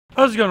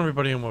How's it going,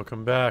 everybody, and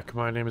welcome back.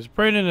 My name is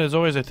Brayden. As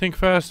always, I think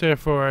fast,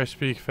 therefore I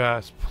speak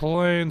fast.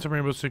 Playing some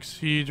Rainbow Six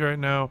Siege right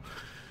now.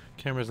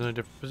 Camera's in a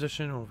different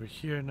position over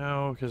here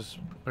now because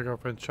my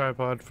girlfriend's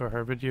tripod for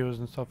her videos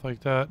and stuff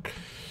like that.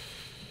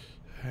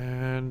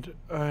 And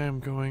I am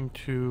going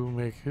to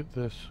make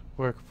this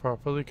work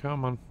properly.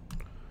 Come on.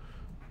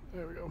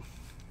 There we go.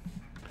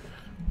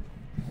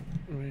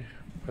 Let me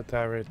put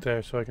that right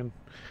there so I can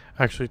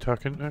actually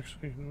talk in.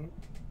 Actually, you know what?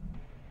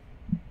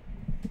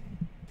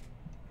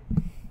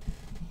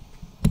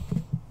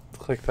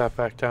 Click that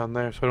back down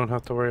there so I don't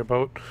have to worry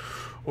about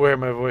where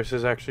my voice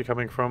is actually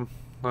coming from,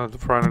 the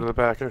front or the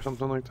back or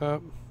something like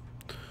that.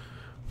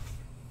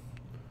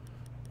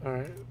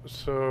 Alright,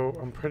 so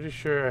I'm pretty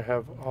sure I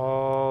have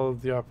all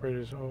of the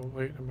operators. Oh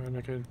wait a minute,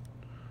 I could...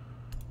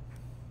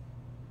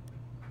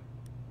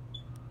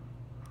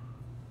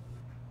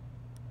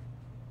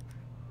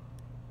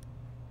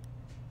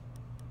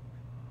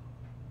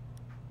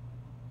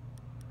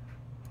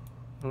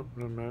 Oh,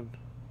 never mind.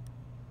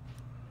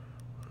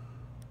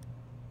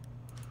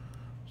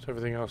 So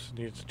everything else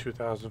needs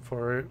 2,000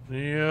 for it.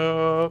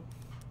 Yup.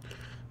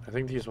 I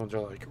think these ones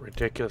are like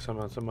ridiculous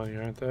amounts of money,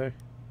 aren't they?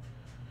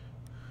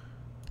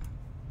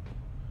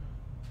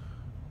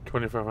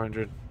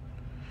 2,500.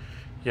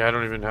 Yeah, I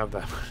don't even have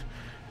that much.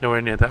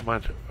 Nowhere near that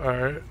much.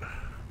 Alright.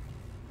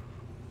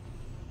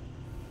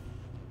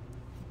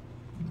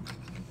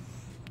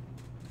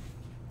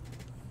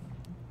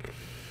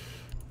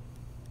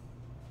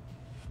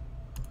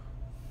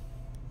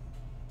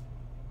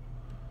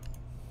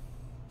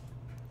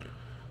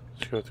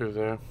 Let's go through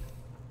there.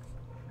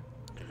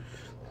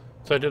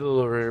 So I did a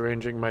little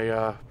rearranging.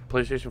 My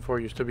PlayStation 4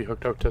 used to be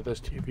hooked up to this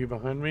TV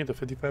behind me, the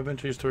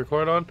 55-inch I used to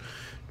record on.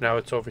 Now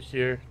it's over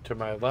here to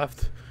my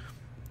left,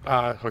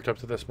 hooked up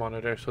to this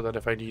monitor, so that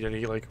if I need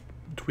any like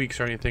tweaks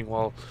or anything,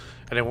 well,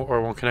 and it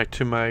won't connect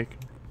to my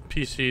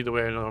PC the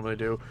way I normally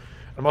do.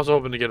 I'm also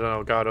hoping to get an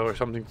Elgato or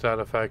something to that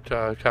effect,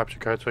 capture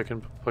card, so I can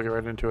plug it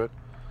right into it.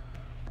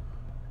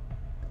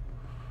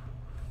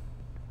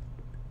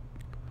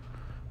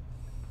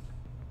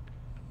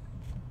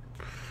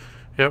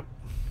 Yep.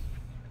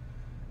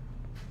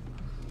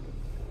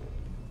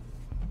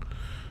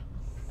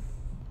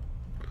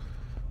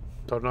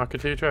 Don't knock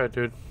it till you try it,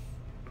 dude.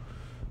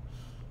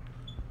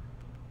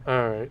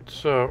 Alright,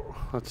 so,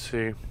 let's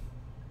see.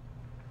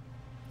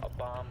 A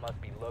bomb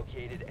must be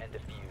located and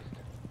defused.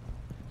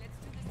 Let's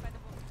do this by the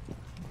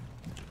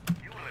book.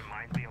 You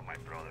remind me of my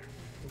brother.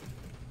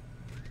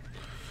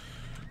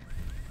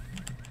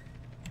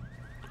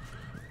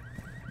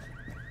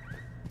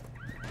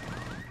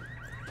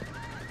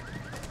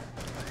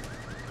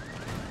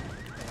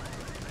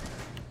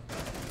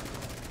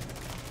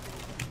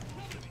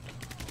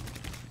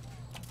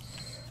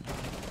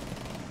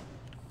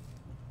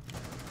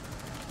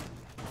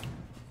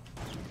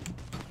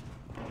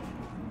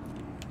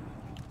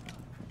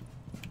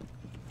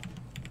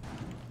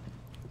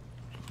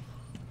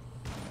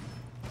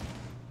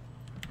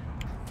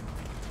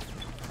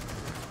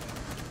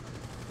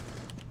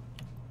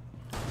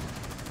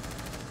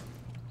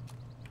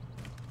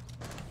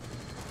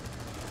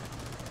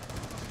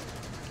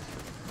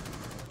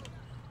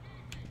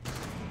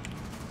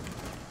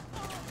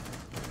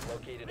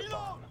 Located a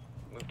bomb.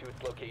 Move to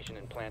its location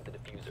and plant the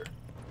diffuser.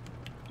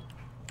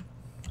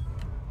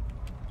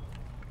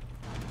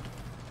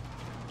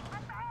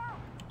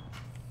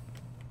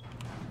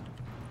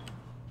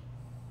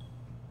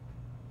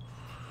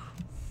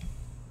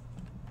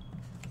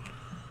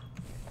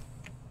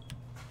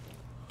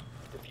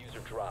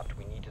 Diffuser dropped.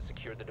 We need to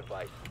secure the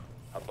device.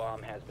 A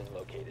bomb has been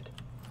located.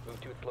 Move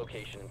to its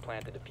location and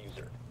plant the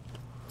diffuser.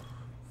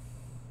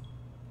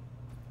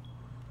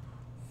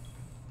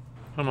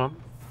 Come on.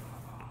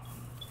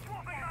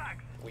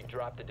 We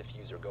dropped the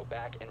diffuser. Go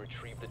back and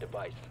retrieve the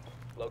device.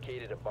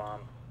 Located a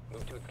bomb.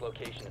 Move to its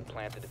location and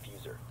plant the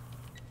diffuser.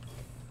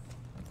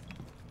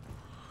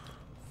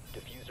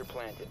 Diffuser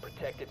planted.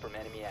 Protected from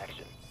enemy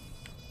action.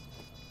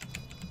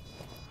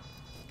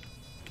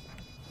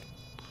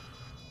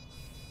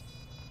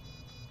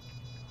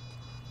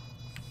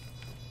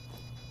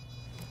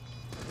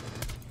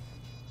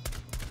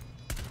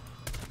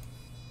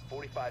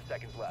 "45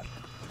 seconds left.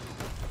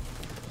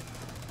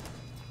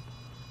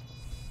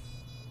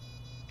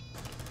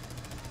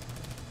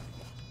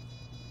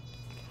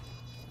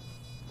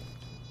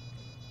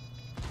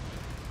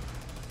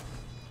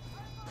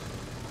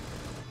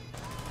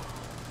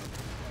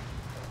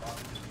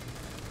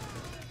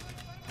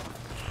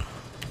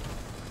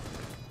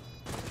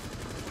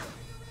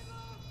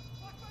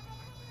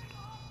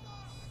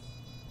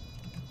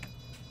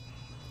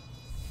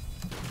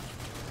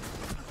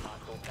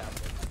 Hostile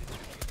tablet.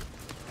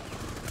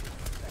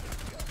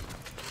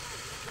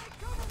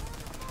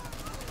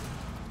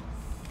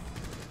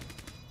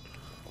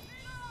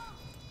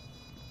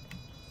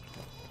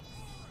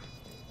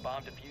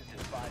 Bomb defused in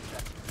 5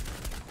 seconds.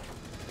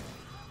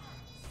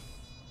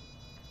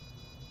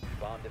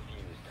 Bomb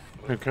defused.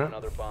 Move to Okay.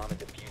 another bomb and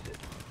defuse it.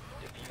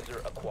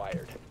 Diffuser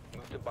acquired.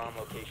 Move to bomb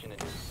location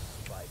and defuse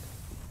the device.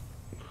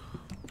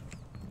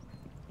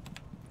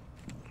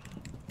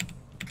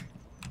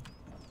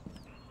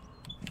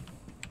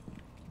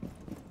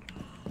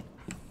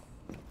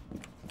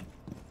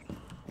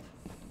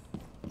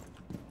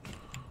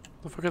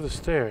 fuck are the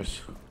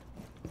stairs?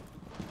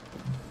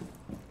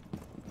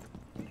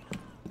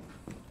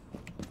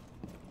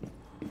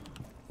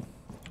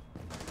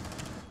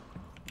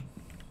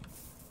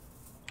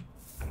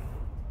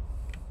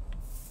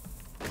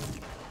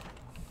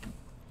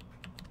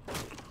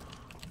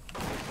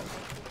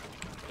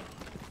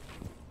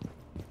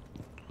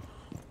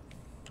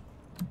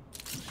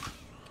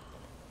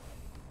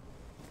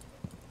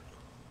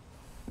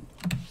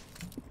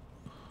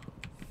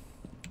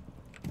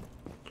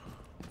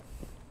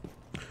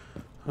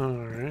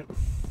 Alright.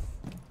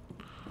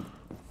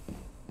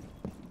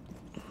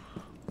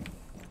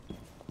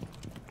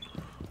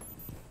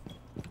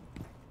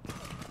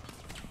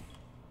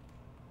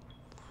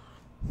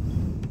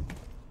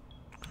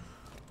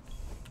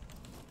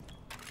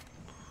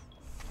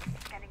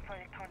 Scanning for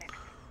electronics.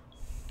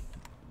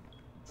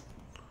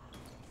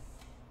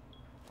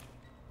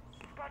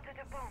 Spotted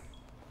a bomb.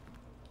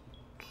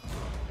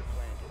 Diffuser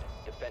planted.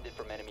 Defended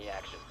from enemy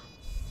action.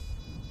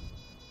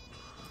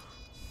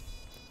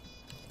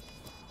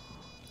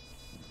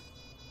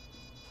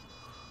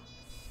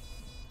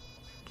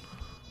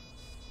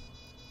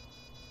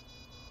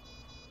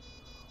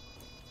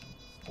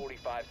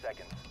 Five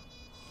seconds.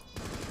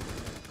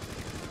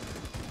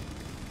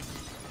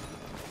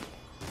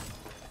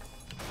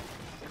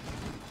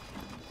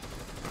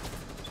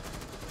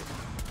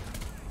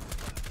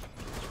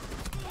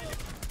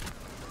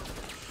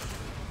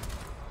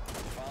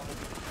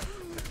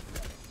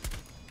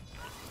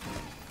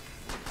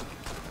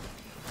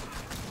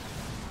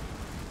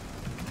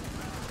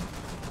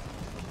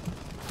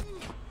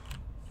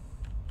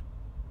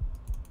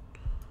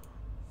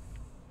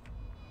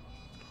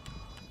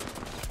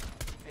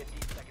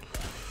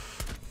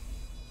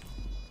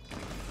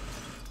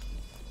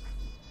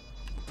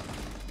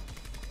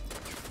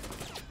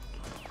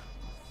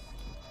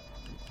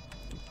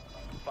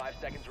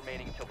 Seconds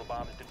remaining until the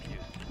bomb is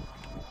defused.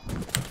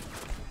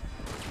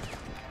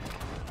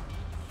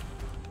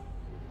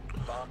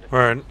 Bomb defused.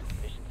 Right.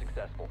 Mission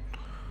successful.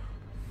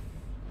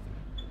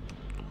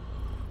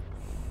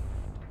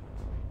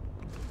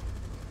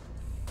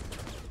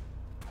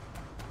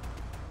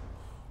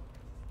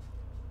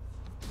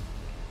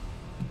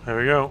 There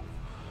we go.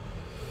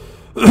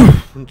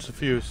 It's a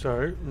few,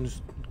 sorry. I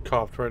just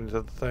coughed right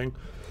into the thing.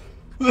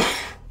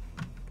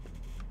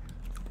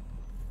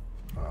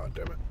 Oh,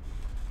 damn it.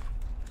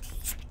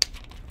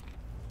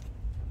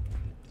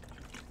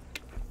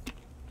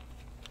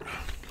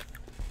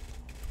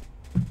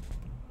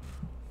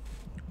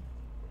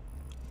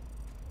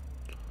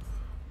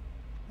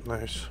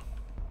 Nice.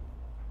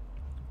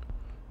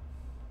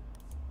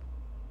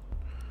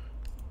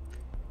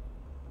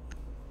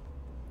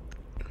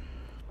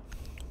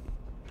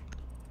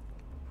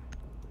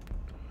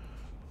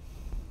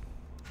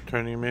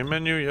 Turning main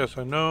menu, yes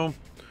I know.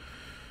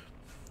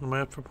 Am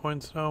I up for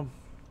points now?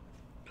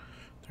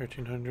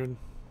 1300.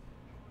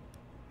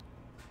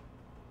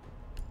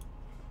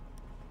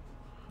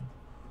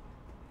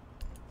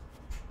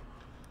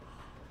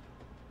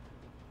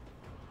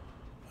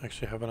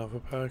 Actually have another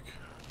pack.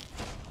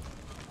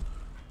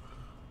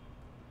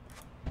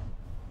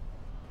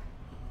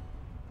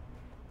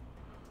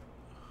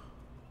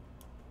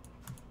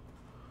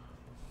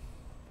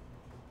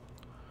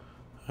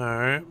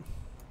 Alright.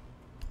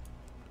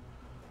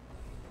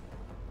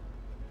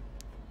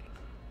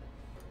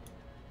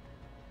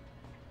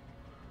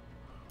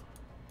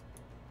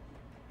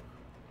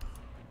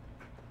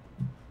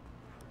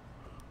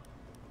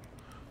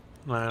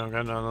 I don't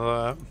got none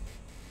of that.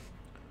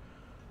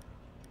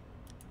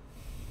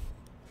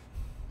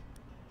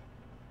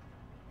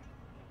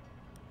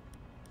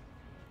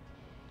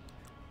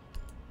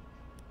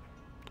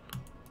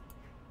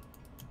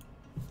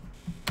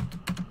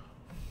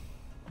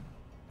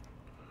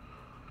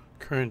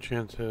 Current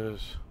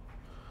chances.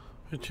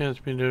 Good chance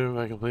of being doing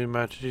by completing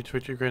matches. Each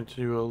victory grants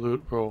you a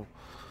loot roll.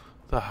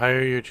 The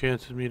higher your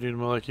chance of meeting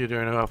molecular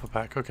during an alpha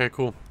pack. Okay,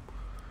 cool.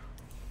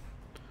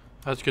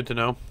 That's good to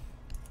know.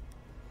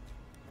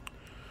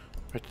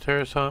 Right to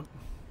terrace hunt.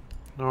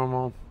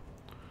 Normal.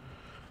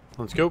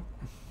 Let's go.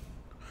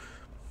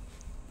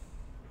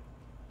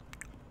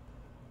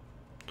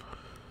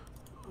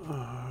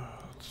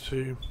 Let's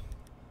see.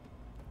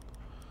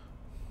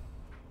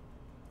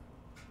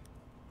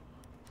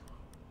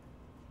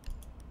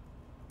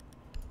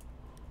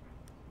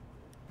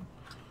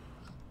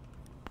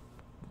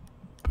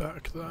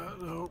 Back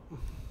that. Nope.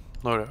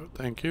 Load out.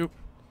 Thank you.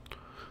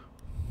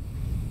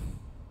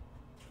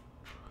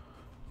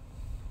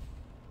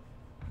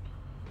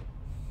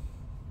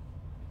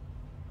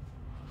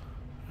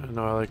 I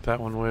know I like that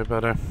one way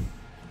better.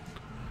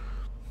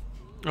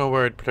 Oh,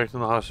 word. Protecting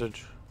the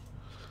hostage.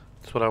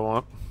 That's what I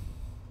want.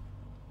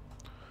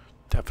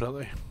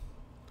 Definitely.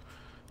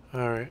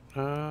 Alright.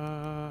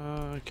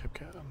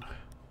 Kepcan.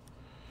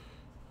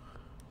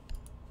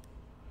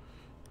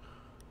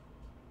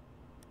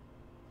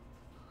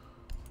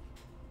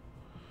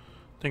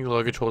 I think the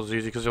luggage hold is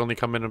easy because they only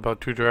come in about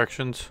 2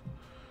 directions.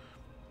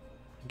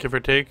 Give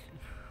or take.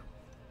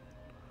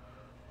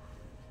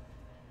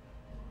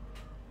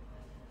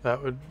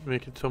 That would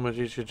make it so much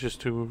easier just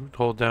to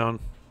hold down.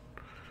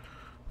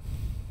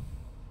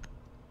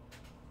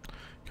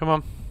 Come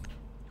on.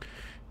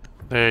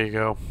 There you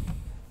go.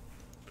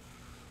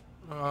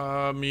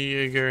 Me,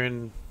 Jaeger,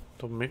 and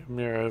the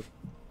Mira.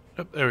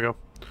 Yep, there we go.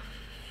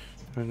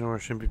 I know I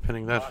shouldn't be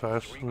pinning that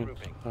fast. It's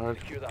hard.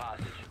 Secure the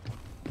hostage.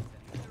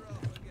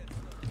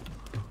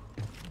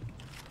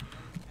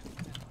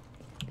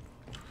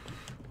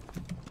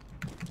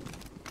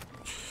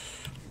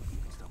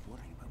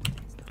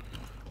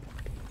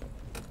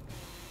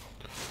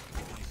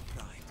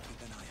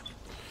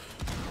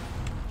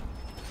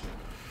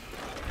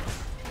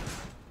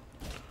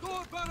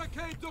 Door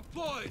barricade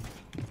deployed!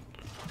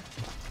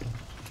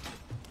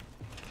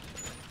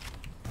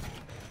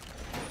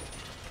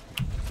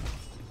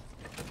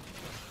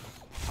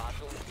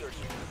 Hostile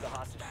insertion into the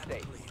hostage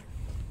safe.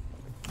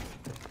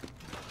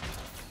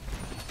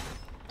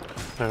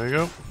 There we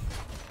go.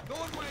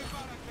 Doorway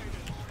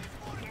barricaded!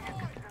 Look at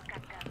them.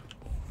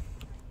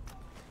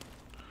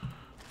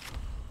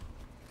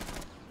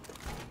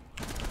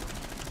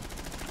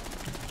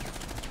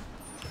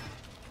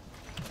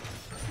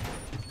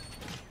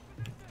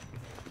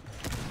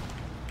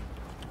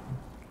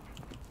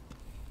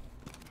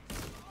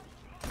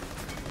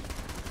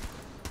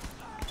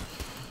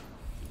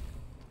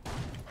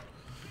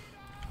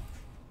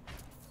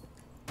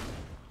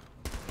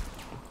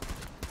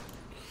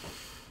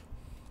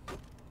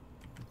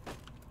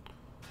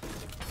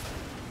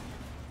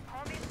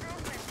 Home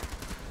improvement.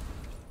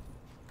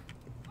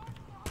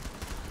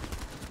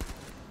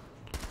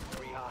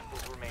 3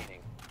 hostiles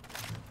remaining.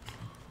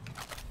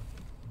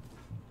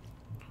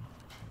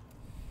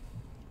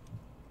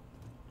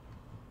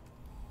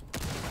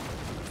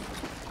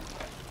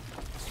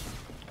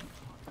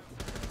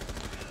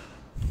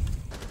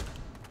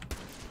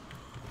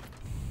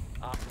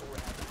 Op 4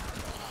 has the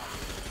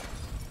hostage.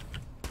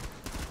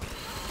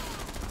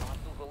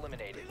 Hostiles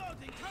eliminated.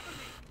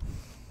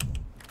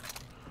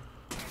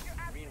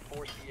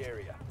 Reinforce the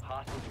area.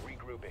 Hostiles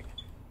regrouping.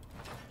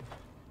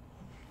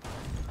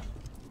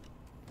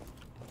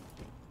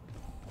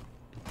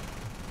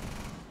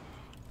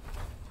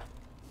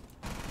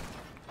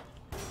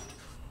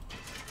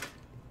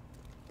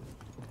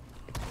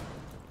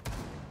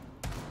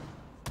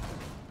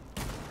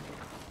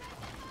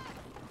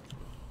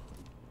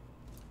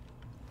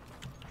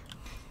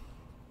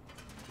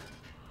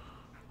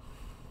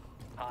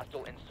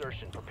 Hostile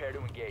insertion. Prepare to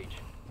engage.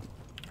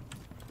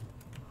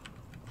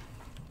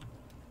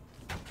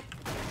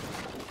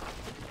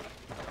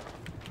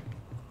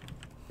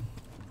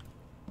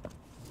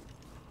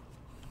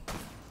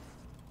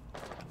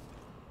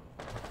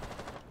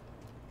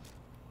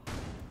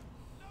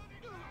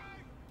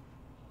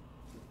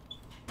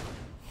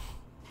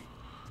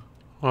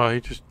 Oh,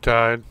 he just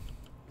died.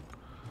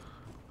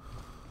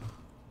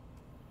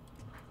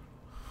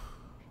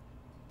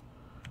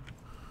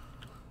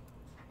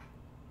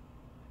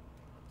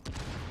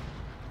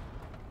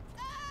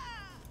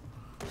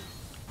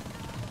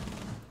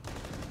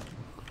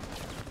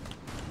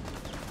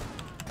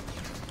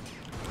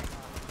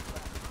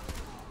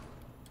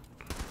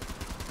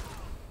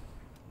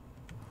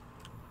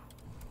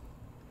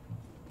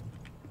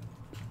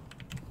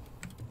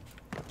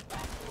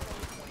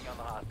 On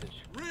the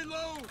hostage.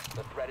 Reload!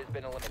 The threat has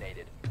been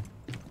eliminated.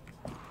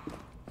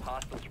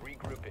 Hostiles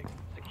regrouping.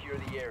 Secure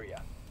the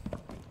area.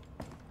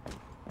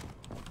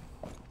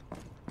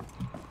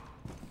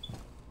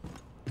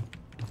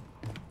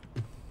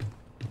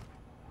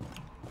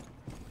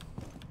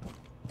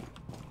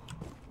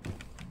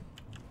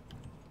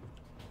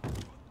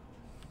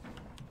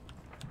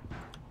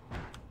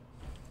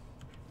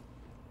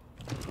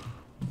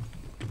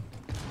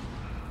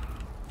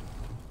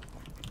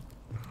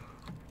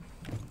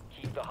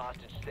 Keep the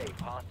hostage safe.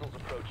 Hostiles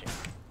approaching.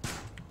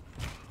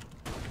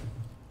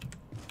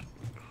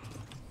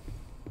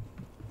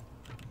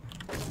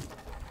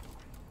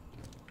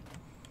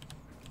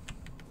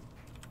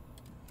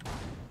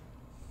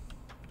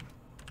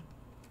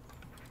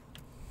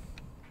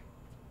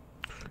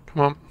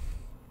 Come on.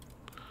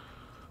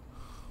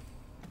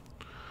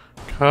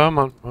 Come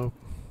on. Oh.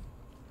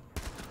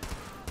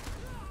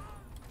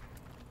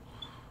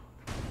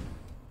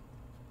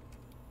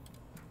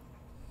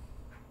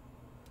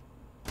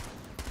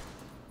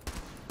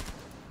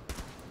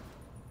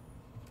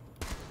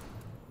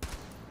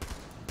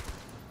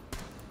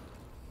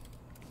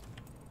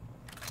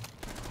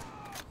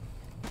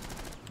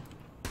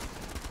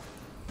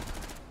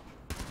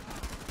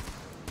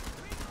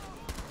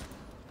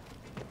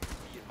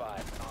 Be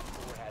advised. Op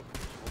 4 has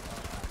visual on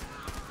hostage.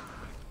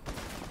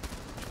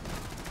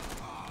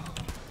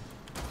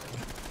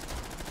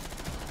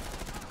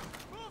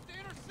 Move to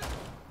intercept!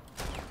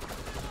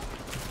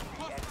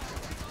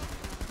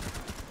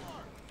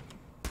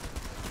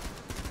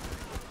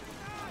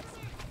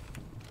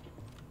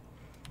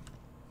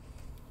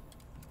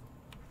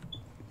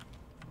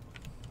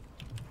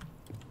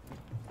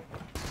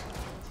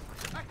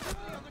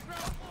 Activity on the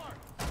ground floor!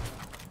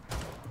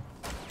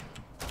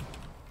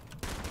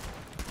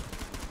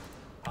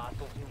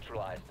 Hostiles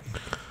neutralized.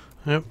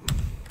 Yep.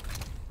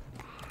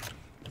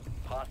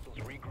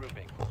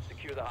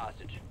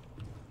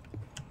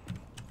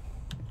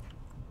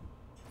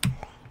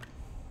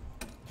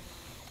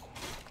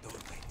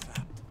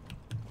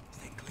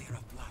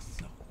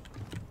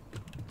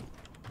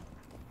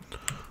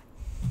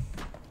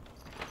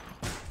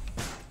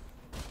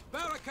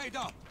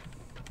 Al-Qaeda!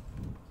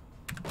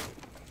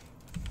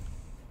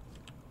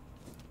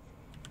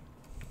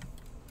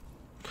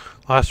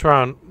 Last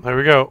round. There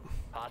we go.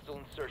 Hostile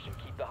insertion.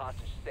 Keep the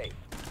hostage safe.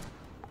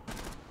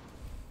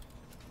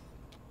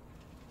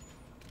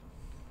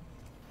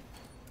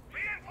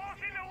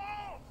 Reinforcing the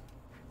wall!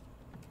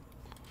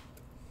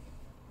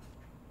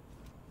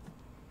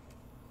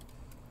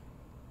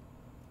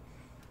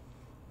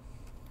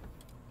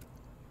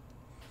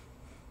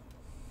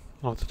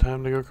 Not the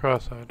time to go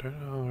cross-eyed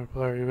right now, or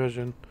blurry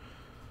vision.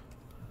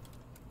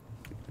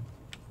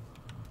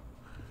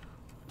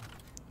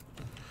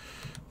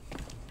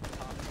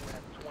 Op 4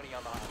 has 20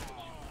 on the hostage.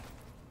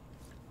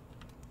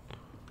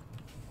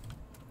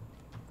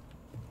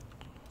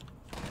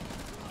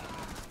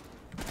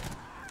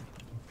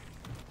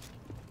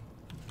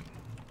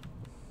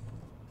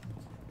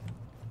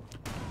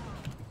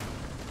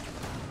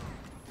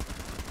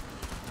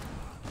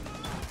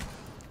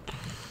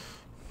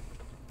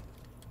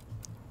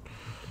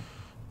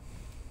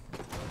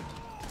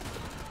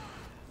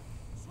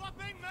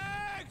 Swapping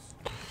mags!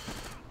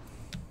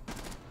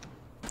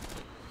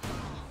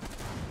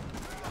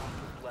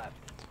 Left.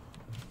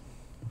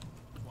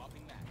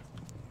 Swapping mags.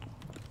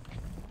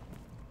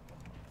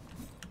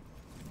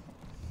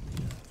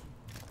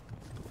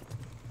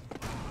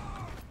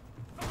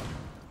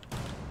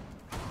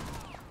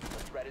 The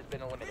threat has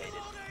been eliminated.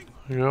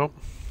 There you go.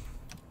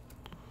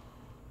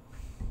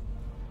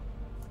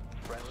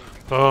 Friendly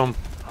Boom.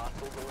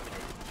 hostiles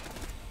eliminated.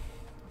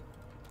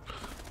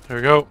 There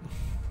we go.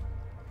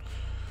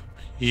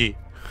 Yee.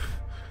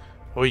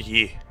 Oh,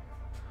 yee.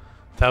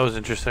 That was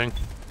interesting.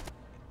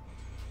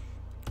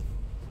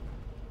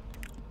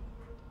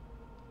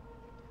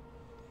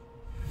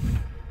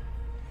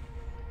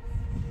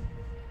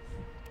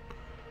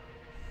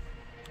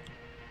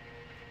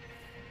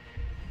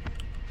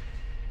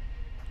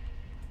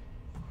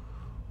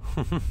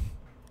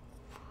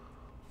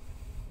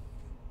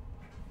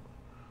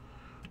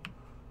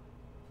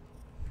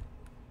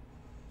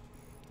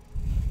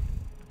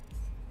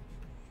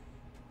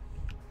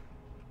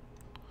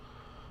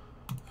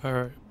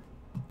 Alright.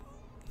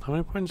 How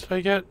many points did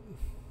I get?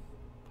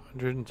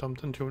 100 and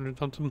something, 200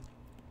 something?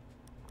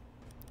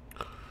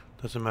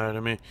 Doesn't matter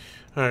to me.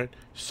 Alright,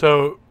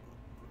 so...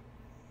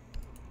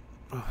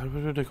 Oh,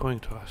 what are they going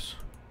to us?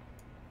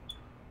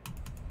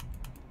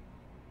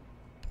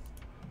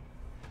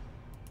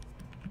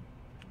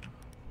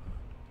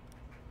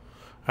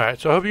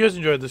 Alright, so I hope you guys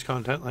enjoyed this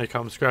content. Like,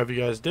 comment, subscribe if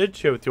you guys did.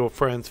 Share with your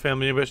friends,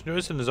 family, and best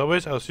news. And as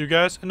always, I'll see you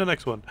guys in the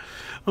next one.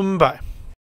 Bye.